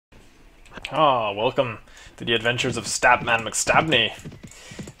Ah, welcome to the adventures of Stabman McStabney.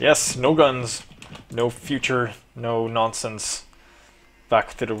 Yes, no guns, no future, no nonsense.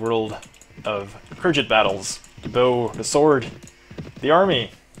 Back to the world of Khergit battles. The bow, the sword, the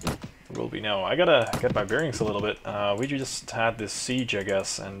army. Will be now. I gotta get my bearings a little bit. We just had this siege, I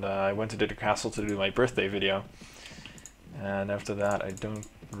guess, and I went to the castle to do my birthday video. And after that, I don't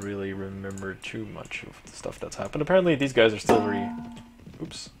really remember too much of the stuff that's happened. Apparently, these guys are still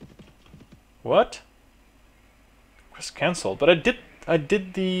Oops. What? Quest cancelled. But I did it. I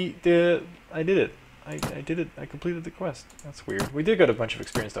did it. I completed the quest. That's weird. We did get a bunch of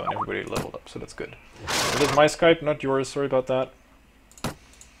experience though, and everybody leveled up, so that's good. It is my Skype, not yours. Sorry about that.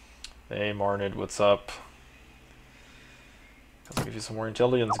 Hey, Marnid, what's up? I'll give you some more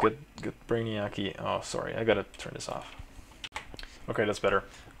intelligence. Get brainiacy. Oh, sorry. I gotta turn this off. Okay, that's better.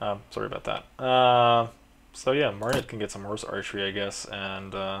 Sorry about that. So yeah, Marnid can get some horse archery, I guess,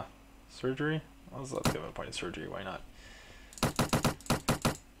 and surgery. Let's give him a point of surgery. Why not?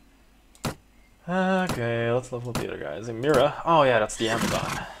 Okay, let's level up the other guys. And Mira. Oh yeah, that's the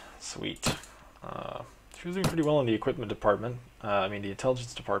Amazon. Sweet. She was doing pretty well in the equipment department. I mean, the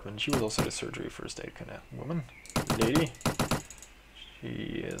intelligence department. She was also the surgery first aid kind of woman. Lady. She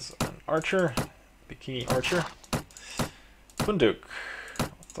is an archer. Bikini archer. Bunduk.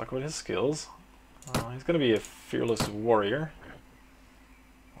 Let's talk about his skills. He's going to be a fearless warrior.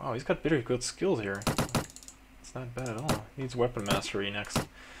 Wow, he's got very good skills here. It's not bad at all. He needs weapon mastery next.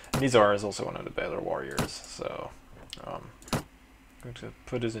 Nizar is also one of the better warriors, so I'm going to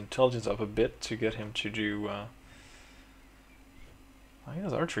put his intelligence up a bit to get him to do. He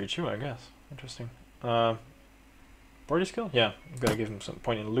has archery too, I guess. Interesting. Party skill? Yeah, I'm going to give him some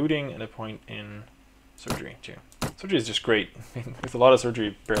point in looting and a point in surgery too. Surgery is just great. With a lot of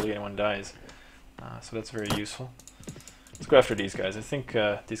surgery, barely anyone dies, so that's very useful. Let's go after these guys. I think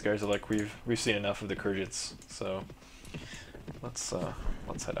these guys are like we've seen enough of the Khergits, so let's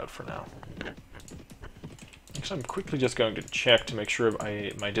head out for now. Actually, I'm quickly just going to check to make sure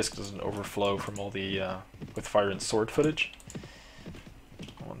my disk doesn't overflow from all the with fire and sword footage.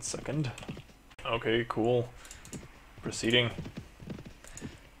 1 second. Okay, cool. Proceeding.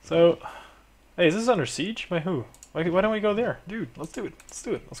 So, hey, is this under siege? By who? Why don't we go there? Dude, let's do it. Let's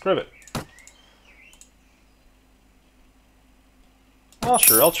do it. Let's grab it. Well,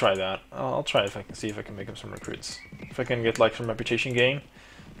 sure, I'll try that. I'll try if I can see if I can make him some recruits. If I can get like some reputation gain.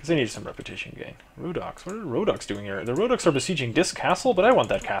 Because I need some reputation gain. Rodox. What are the Rodox doing here? The Rodox are besieging this castle, but I want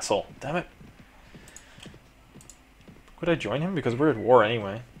that castle. Damn it. Could I join him? Because we're at war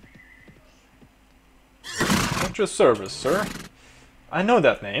anyway. At your service, sir. I know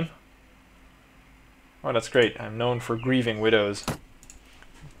that name. Oh, that's great. I'm known for grieving widows.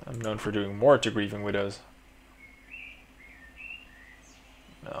 I'm known for doing more to grieving widows.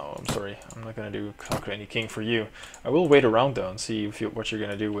 No, I'm sorry. I'm not going to talk to any king for you. I will wait around though and see what you're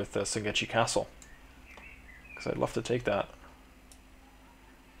going to do with Sangechi Castle. Because I'd love to take that.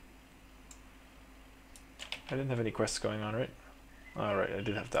 I didn't have any quests going on, right? Alright, I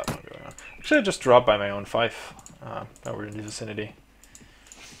did have that one going on. Actually, I just dropped by my own fief. Now we're in the vicinity.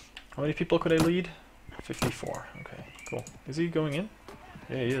 How many people could I lead? 54. Okay, cool. Is he going in?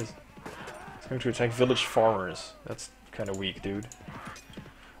 Yeah, he is. He's going to attack village farmers. That's kind of weak, dude.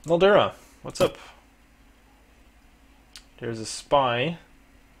 Naldera, what's up? There's a spy.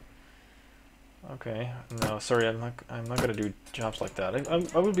 Okay, no, sorry, I'm not gonna do jobs like that.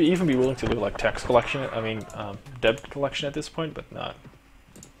 I would even be willing to do like tax collection. I mean, debt collection at this point, but not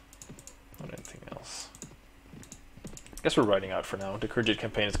anything else. I guess we're riding out for now. The Khergit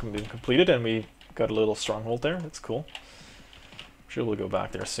campaign has been completed, and we got a little stronghold there. That's cool. I'm sure we'll go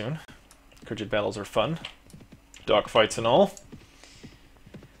back there soon. Khergit battles are fun, dog fights and all.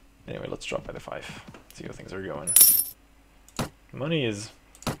 Anyway, let's drop by the 5. See how things are going. Money is...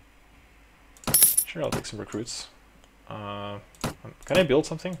 Sure, I'll take some recruits. Can I build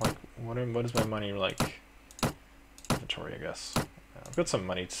something? Like, what is my money like? Inventory, I guess. I've got some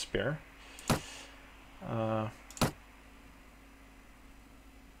money to spare. Yeah,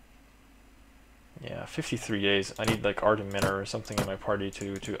 53 days. I need like art and minor or something in my party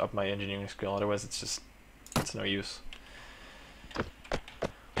to up my engineering skill. Otherwise, it's no use.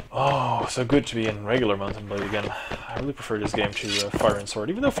 Oh, so good to be in regular Mountain Blade again. I really prefer this game to Fire and Sword,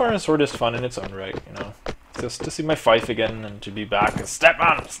 even though Fire and Sword is fun in its own right, you know. Just to see my fief again and to be back as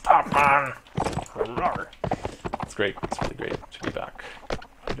STABMAN! STABMAN! It's great. It's really great to be back.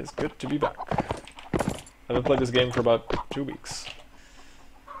 It is good to be back. I haven't played this game for about 2 weeks.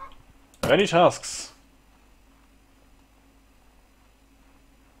 Any tasks?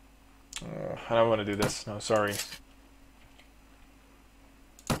 I don't want to do this. No, sorry.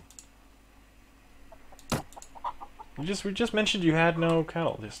 We just mentioned you had no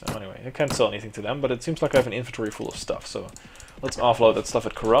cattle just now. Anyway, I can't sell anything to them, but it seems like I have an inventory full of stuff, so let's offload that stuff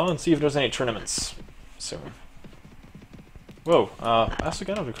at Corral and see if there's any tournaments soon. Whoa, ask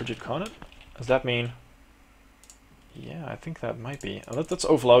again of the Khergit Khanate? Does that mean... Yeah, I think that might be. Let's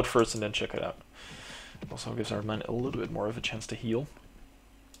overload first and then check it out. Also gives our men a little bit more of a chance to heal.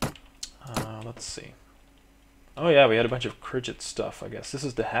 Let's see. Oh yeah, we had a bunch of Khergit stuff, I guess. This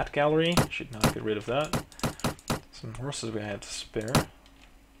is the hat gallery. Should not get rid of that. Some horses we had to spare.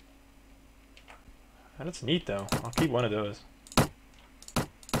 That's neat though. I'll keep one of those. What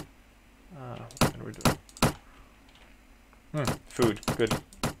are we doing? Food. Good.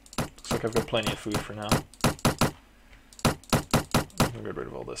 Looks like I've got plenty of food for now. I'm gonna get rid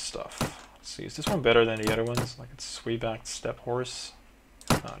of all this stuff. Let's see, is this one better than the other ones? Like it's sway-backed steppe horse?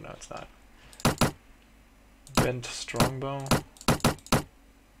 Oh, no, it's not. Bent strongbow.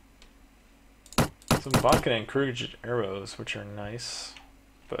 Some vodka and Khergit arrows, which are nice,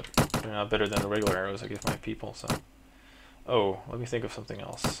 but they're not better than the regular arrows I give my people, so... Oh, let me think of something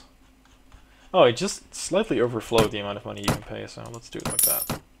else. Oh, it just slightly overflowed the amount of money you can pay, so let's do it like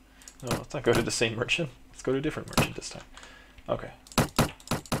that. No, let's not go to the same merchant. Let's go to a different merchant this time. Okay.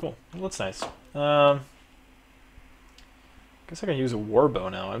 Cool. Well, that's nice. Guess I can use a warbow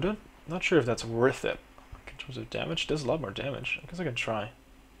now. I'm not sure if that's worth it. In terms of damage, it does a lot more damage. I guess I can try.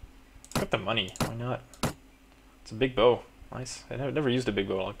 Got the money. Why not? It's a big bow. Nice. I've never used a big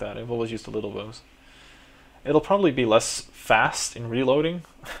bow like that. I've always used the little bows. It'll probably be less fast in reloading.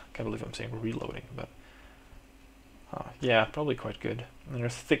 Can't believe I'm saying reloading, but yeah, probably quite good. And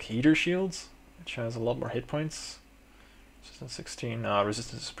there's thick heater shields, which has a lot more hit points. Resistance 16.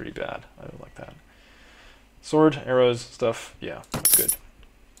 Resistance is pretty bad. I don't like that. Sword, arrows, stuff. Yeah, that's good.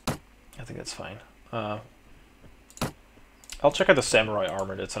 I think that's fine. I'll check out the samurai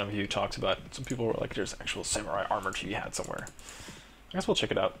armor that some of you talked about. Some people were like, there's actual samurai armor to be had somewhere. I guess we'll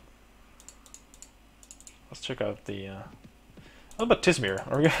check it out. Let's check out the... What about Tismir?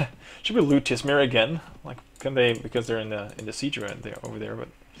 Are we gonna... Should we loot Tismir again? Like, can they... Because they're in the siege over there, but...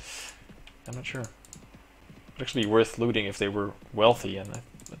 I'm not sure. It'd actually be worth looting if they were wealthy, and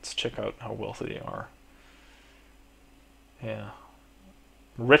let's check out how wealthy they are. Yeah.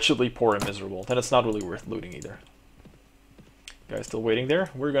 Wretchedly poor and miserable. Then it's not really worth looting either. Guys still waiting there?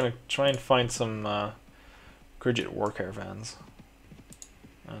 We're gonna try and find some Khergit war caravans.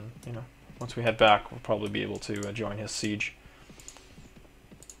 And, you know, once we head back, we'll probably be able to join his siege.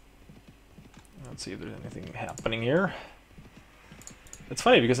 Let's see if there's anything happening here. It's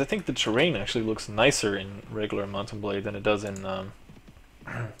funny because I think the terrain actually looks nicer in regular Mountain Blade than it does in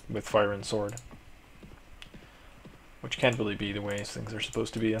with Fire and Sword. Which can't really be the way things are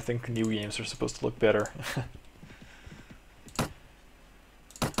supposed to be. I think new games are supposed to look better.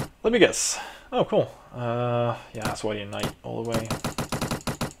 Let me guess. Oh, cool. Yeah, Aswadian Knight all the way.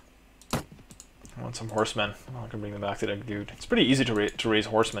 I want some horsemen. I can bring them back to that dude. It's pretty easy to raise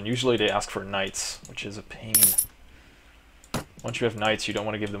horsemen. Usually they ask for knights, which is a pain. Once you have knights, you don't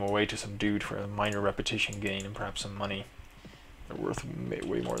want to give them away to some dude for a minor repetition gain and perhaps some money. They're worth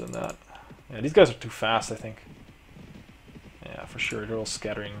way more than that. Yeah, these guys are too fast, I think. Yeah, for sure. They're all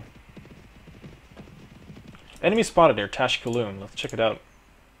scattering. Enemy spotted near Tash, Kulun. Let's check it out.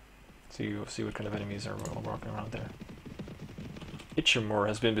 See what kind of enemies are walking around there. Itchamore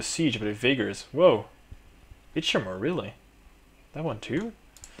has been besieged by the Vagars. Whoa. Itchamore, really? That one too?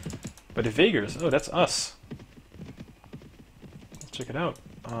 By the Vagars. Oh, that's us. Let's check it out.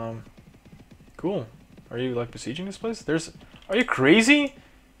 Cool. Are you like besieging this place? Are you crazy?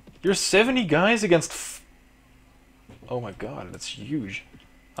 You're 70 guys against... Oh my god, that's huge.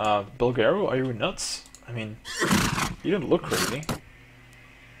 Bulgaro, are you nuts? I mean, you don't look crazy.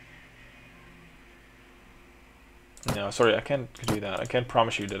 No, sorry, I can't do that. I can't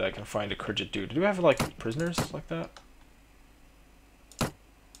promise you that I can find a Khergit dude. Do we have, like, prisoners like that?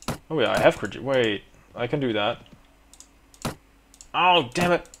 Oh yeah, I have Khergit. Wait, I can do that. Oh,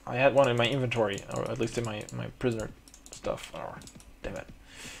 damn it! I had one in my inventory, or at least in my prisoner stuff. Oh, damn it.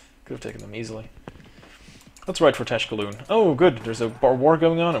 Could have taken them easily. Let's ride for Tash Kulun. Oh, good, there's a war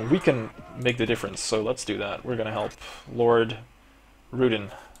going on, and we can make the difference, so let's do that. We're gonna help Lord Rudin.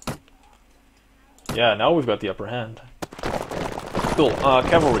 Yeah, now we've got the upper hand. Cool.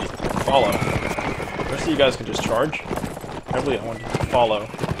 Cavalry, follow. The rest of you guys can just charge. Cavalry, I want to follow.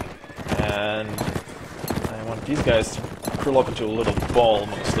 And I want these guys to curl up into a little ball,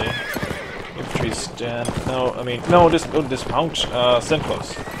 mostly. Infantry stand... No, I mean... No, dismount. Stand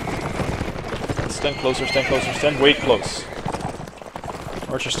close. Stand closer, stand way close.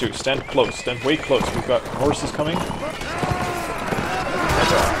 Archers too, stand close, stand way close. We've got horses coming.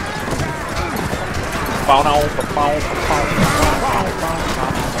 In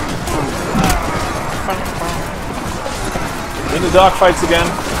the dogfights again.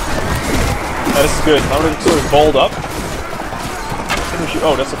 Yeah, this is good. Now we're sort of balled up.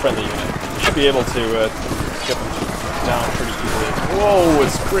 Oh, that's a friendly unit. We should be able to get them down pretty easily. Whoa,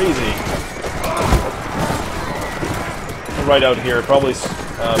 it's crazy. Right out here, probably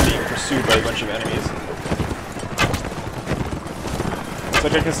being pursued by a bunch of enemies. Looks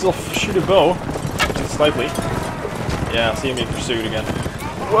like I can still shoot a bow, just slightly. Yeah, see him being pursued again.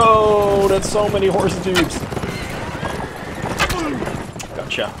 Whoa, that's so many horse dudes.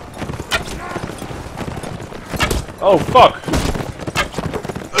 Gotcha. Oh, fuck!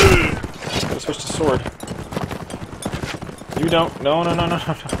 Gotta switch to sword. You don't. No.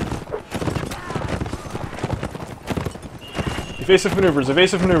 Evasive maneuvers,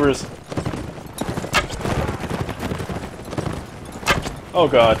 evasive maneuvers. Oh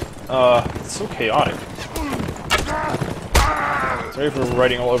god. It's so chaotic. Sorry for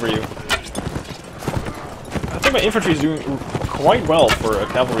riding all over you. I think my infantry is doing quite well for a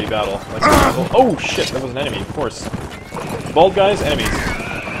cavalry battle. Like, oh shit, that was an enemy, of course. Bald guys, enemies.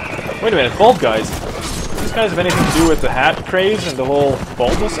 Wait a minute, bald guys? Do these guys have anything to do with the hat craze and the whole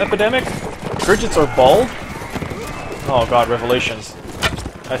baldness epidemic? Khergits are bald? Oh god, revelations.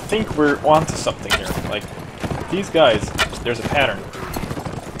 I think we're onto something here. Like, these guys, there's a pattern.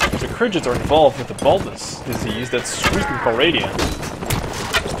 The Khergits are involved with the baldness disease that's sweeping Calradia.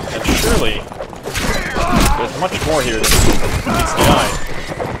 And surely, there's much more here than meets the eye.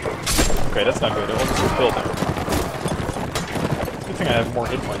 Okay, that's not good. I almost was killed there. Good thing I have more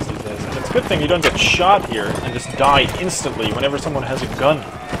hit points these days. And it's a good thing you don't get shot here and just die instantly whenever someone has a gun.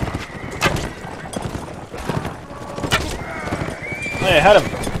 Hey, I had him!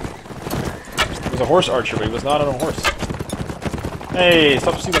 It was a horse archer, but he was not on a horse. Hey,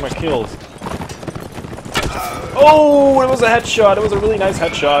 stop stealing my kills. Oh, it was a headshot! It was a really nice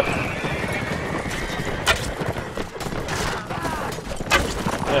headshot.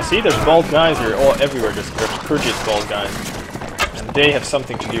 Yeah, see, there's bald guys here all everywhere. There's Khergit bald guys. And they have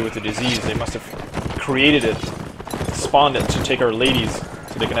something to do with the disease. They must have created it, spawned it to take our ladies,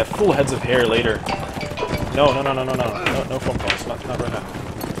 so they can have full heads of hair later. No phone calls, not right now.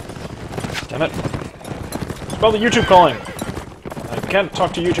 Damn it. It's probably YouTube calling. I can't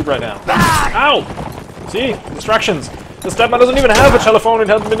talk to YouTube right now. Ow! See? Distractions. The STABMAN doesn't even have a telephone, it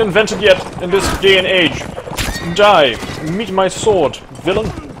hasn't been invented yet in this day and age. Die. Meet my sword,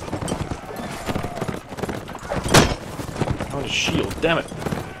 villain. Oh, the shield, damn it.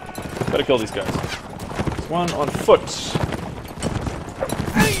 Gotta kill these guys. There's one on foot.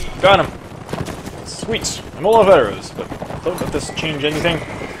 Got him. Sweet. I'm all out of arrows, but don't let this change anything.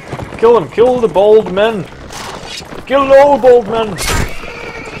 Kill them. Kill the bald men. Kill all bald men.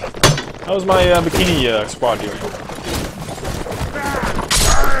 How's my bikini squad doing?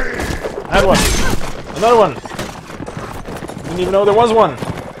 I had one. Another one. Didn't even know there was one.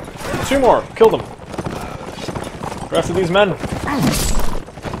 2 more. Kill them. Go after these men.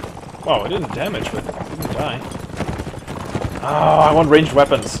 Wow, I didn't damage, but I didn't die. Oh, I want ranged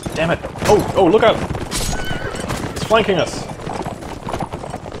weapons. Damn it. Oh, look out. He's flanking us.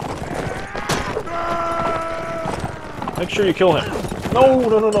 Make sure you kill him.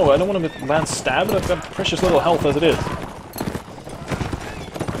 No. I don't want him to land stabbed. I've got precious little health as it is.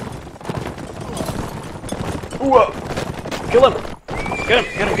 Ooh, kill him. Get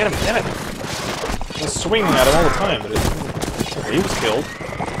him. Damn it. I was swinging at him all the time, but he was killed.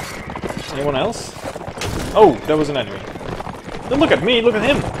 Anyone else? Oh, that was an enemy. Don't look at me, look at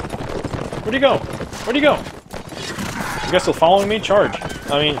him! Where'd he go? You guys still following me? Charge!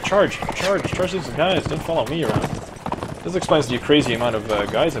 Charge these guys, don't follow me around. This explains the crazy amount of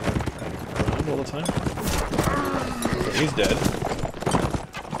guys I've been around all the time. Okay, he's dead.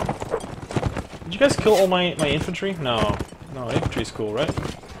 Did you guys kill all my infantry? No, infantry's cool, right?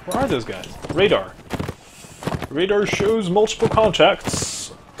 Where are those guys? Radar. Radar shows multiple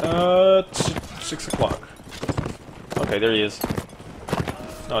contacts at 6 o'clock. Okay, there he is.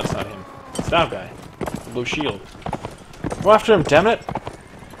 No, it's not him. It's that guy. Blue shield. Go after him, damn it!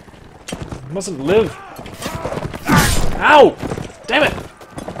 He mustn't live. Ow! Damn it!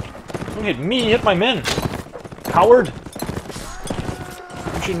 Don't hit me, hit my men! Coward!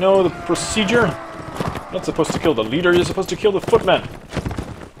 Don't you know the procedure? You're not supposed to kill the leader, you're supposed to kill the footmen!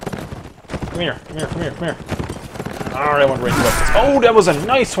 Come here. Alright, I want ranged weapons. Oh, that was a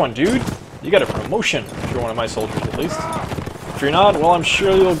nice one, dude! You got a promotion, if you're one of my soldiers, at least. If you're not, well, I'm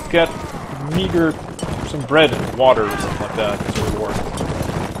sure you'll get meager some bread and water or something like that as a reward.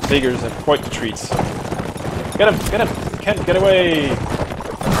 Beggars have quite the treats. Get him! Can't get away!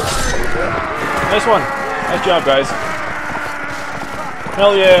 Nice one! Nice job, guys.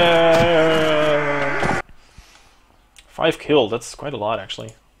 Hell yeah! 5 killed. That's quite a lot,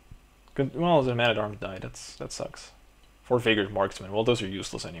 actually. Good. Well, the man-at-arms died. That sucks. 4 Vagrant marksmen. Well, those are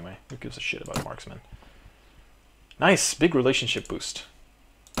useless anyway. Who gives a shit about marksmen? Nice, big relationship boost.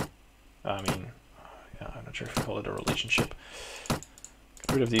 I mean, yeah, I'm not sure if you call it a relationship.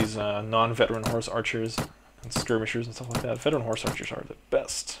 Get rid of these non-veteran horse archers and skirmishers and stuff like that. Veteran horse archers are the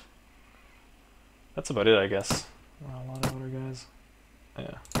best. That's about it, I guess. A lot of other guys.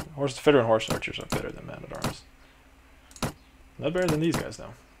 Yeah, veteran horse archers are better than man-at-arms. Not better than these guys,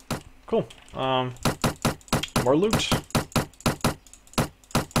 though. Cool. More loot.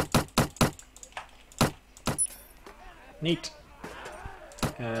 Neat.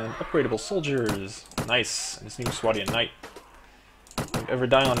 And upgradable soldiers. Nice. This new Swadian Knight. Don't ever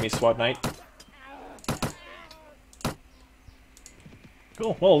die on me, Swat Knight.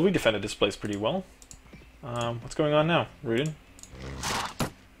 Cool. Well, we defended this place pretty well. What's going on now, Rudin?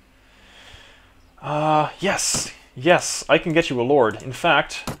 Yes. Yes, I can get you a lord. In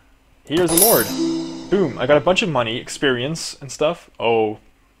fact, here's a lord. Boom. I got a bunch of money, experience, and stuff. Oh,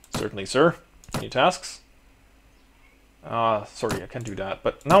 certainly, sir. Any tasks? Sorry, I can't do that.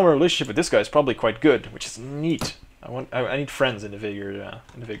 But now our relationship with this guy is probably quite good, which is neat. I need friends in the Vigor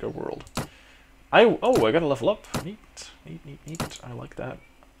world. I gotta level up. Neat. I like that.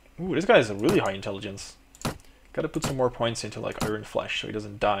 Ooh, this guy has a really high intelligence. Gotta put some more points into like Iron Flesh so he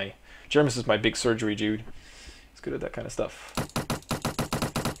doesn't die. Jermis is my big surgery dude. He's good at that kind of stuff.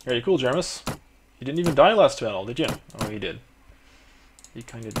 Very cool, Jermis. You didn't even die last battle, did you? Oh, he did. He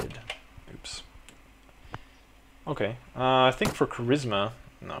kinda did. Oops. Okay, I think for charisma,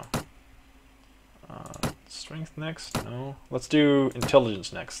 no. Strength next? No. Let's do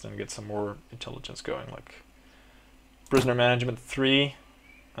intelligence next and get some more intelligence going, like prisoner management 3.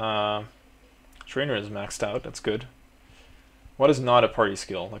 Trainer is maxed out, that's good. What is not a party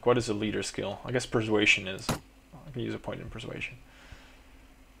skill? Like, what is a leader skill? I guess persuasion is. I can use a point in persuasion.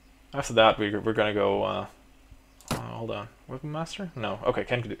 After that, we're gonna go, hold on. Weapon master? No. Okay,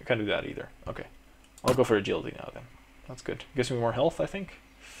 can't do that either. Okay. I'll go for agility now then. That's good. Gives me more health, I think.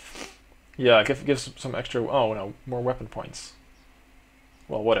 Yeah, gives some extra. Oh no, more weapon points.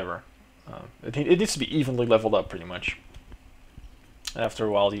 Well, whatever. It needs to be evenly leveled up, pretty much. After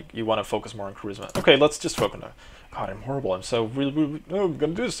a while, you want to focus more on charisma. Okay, let's just focus on. God, I'm horrible. I'm so really. Oh, I'm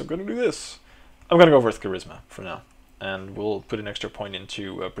gonna do this. I'm gonna do this. I'm gonna go with charisma for now, and we'll put an extra point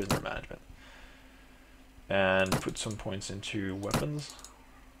into prisoner management, and put some points into weapons.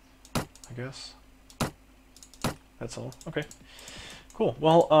 I guess. That's all. Okay. Cool.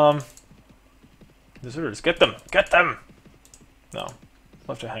 Well, deserters, get them! Get them! No.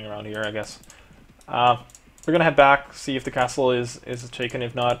 We'll have to hang around here, I guess. We're gonna head back, see if the castle is taken.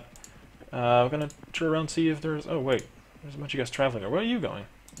 If not, we're gonna tour around, see if there's... Oh, wait. There's a bunch of guys traveling. Where are you going?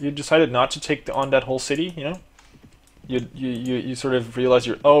 You decided not to take on that whole city, you know? You sort of realize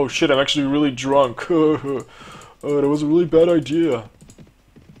you're... Oh, shit, I'm actually really drunk. Oh, that was a really bad idea.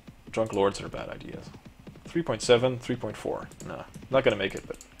 Drunk lords are bad ideas. 3.7, 3.4. No, not gonna make it,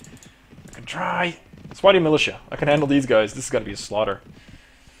 but I can try. Swati militia. I can handle these guys. This is gonna be a slaughter.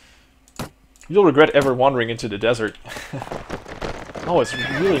 You'll regret ever wandering into the desert. Oh, it's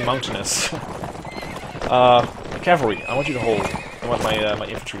really mountainous. Cavalry. I want you to hold. I want my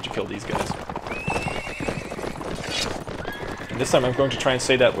infantry to kill these guys. And this time I'm going to try and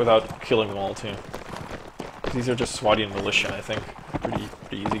say that without killing them all too. These are just Swadian militia, I think. Pretty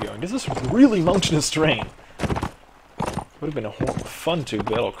easy going. This is really mountainous terrain. Would have been fun to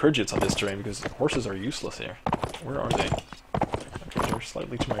battle Khergits on this terrain because horses are useless here. Where are they? Okay, they're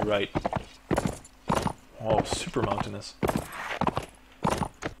slightly to my right. Oh, super mountainous.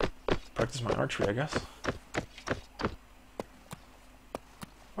 Practice my archery, I guess.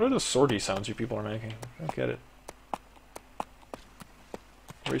 What are those swordy sounds you people are making? I don't get it.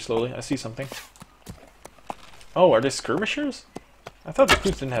 Very slowly, I see something. Oh, are they skirmishers? I thought the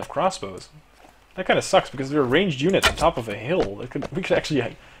recruits didn't have crossbows. That kind of sucks because they're ranged units on top of a hill. We could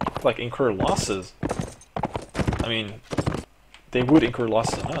actually like incur losses. I mean, they would incur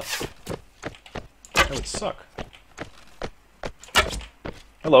losses on us. That would suck.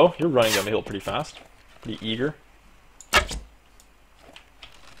 Hello, you're running down the hill pretty fast. Pretty eager.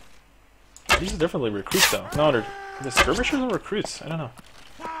 These are definitely recruits though. No, they're skirmishers or recruits? I don't know.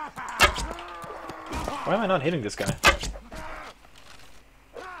 Why am I not hitting this guy?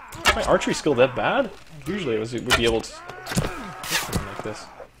 Is my archery skill that bad? Usually I would be able to hit something like this.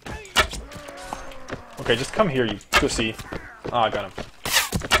 Okay, just come here, you pussy. Ah, I got him.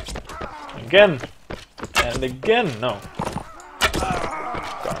 Again! And again! No.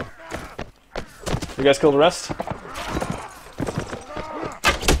 Got him. You guys kill the rest?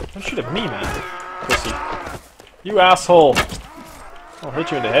 Don't shoot at me, man. Pussy. You asshole! I'll hit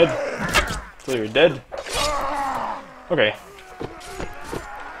you in the head until you're dead. Okay.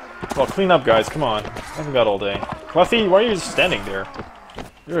 Well, clean up, guys. Come on. I haven't got all day. Clothy, why are you just standing there?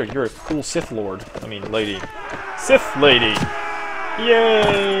 You're a cool Sith Lord. I mean, lady. Sith lady!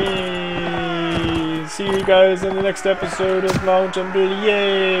 Yay! See you guys in the next episode of Mount and Bill.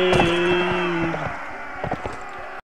 Yay!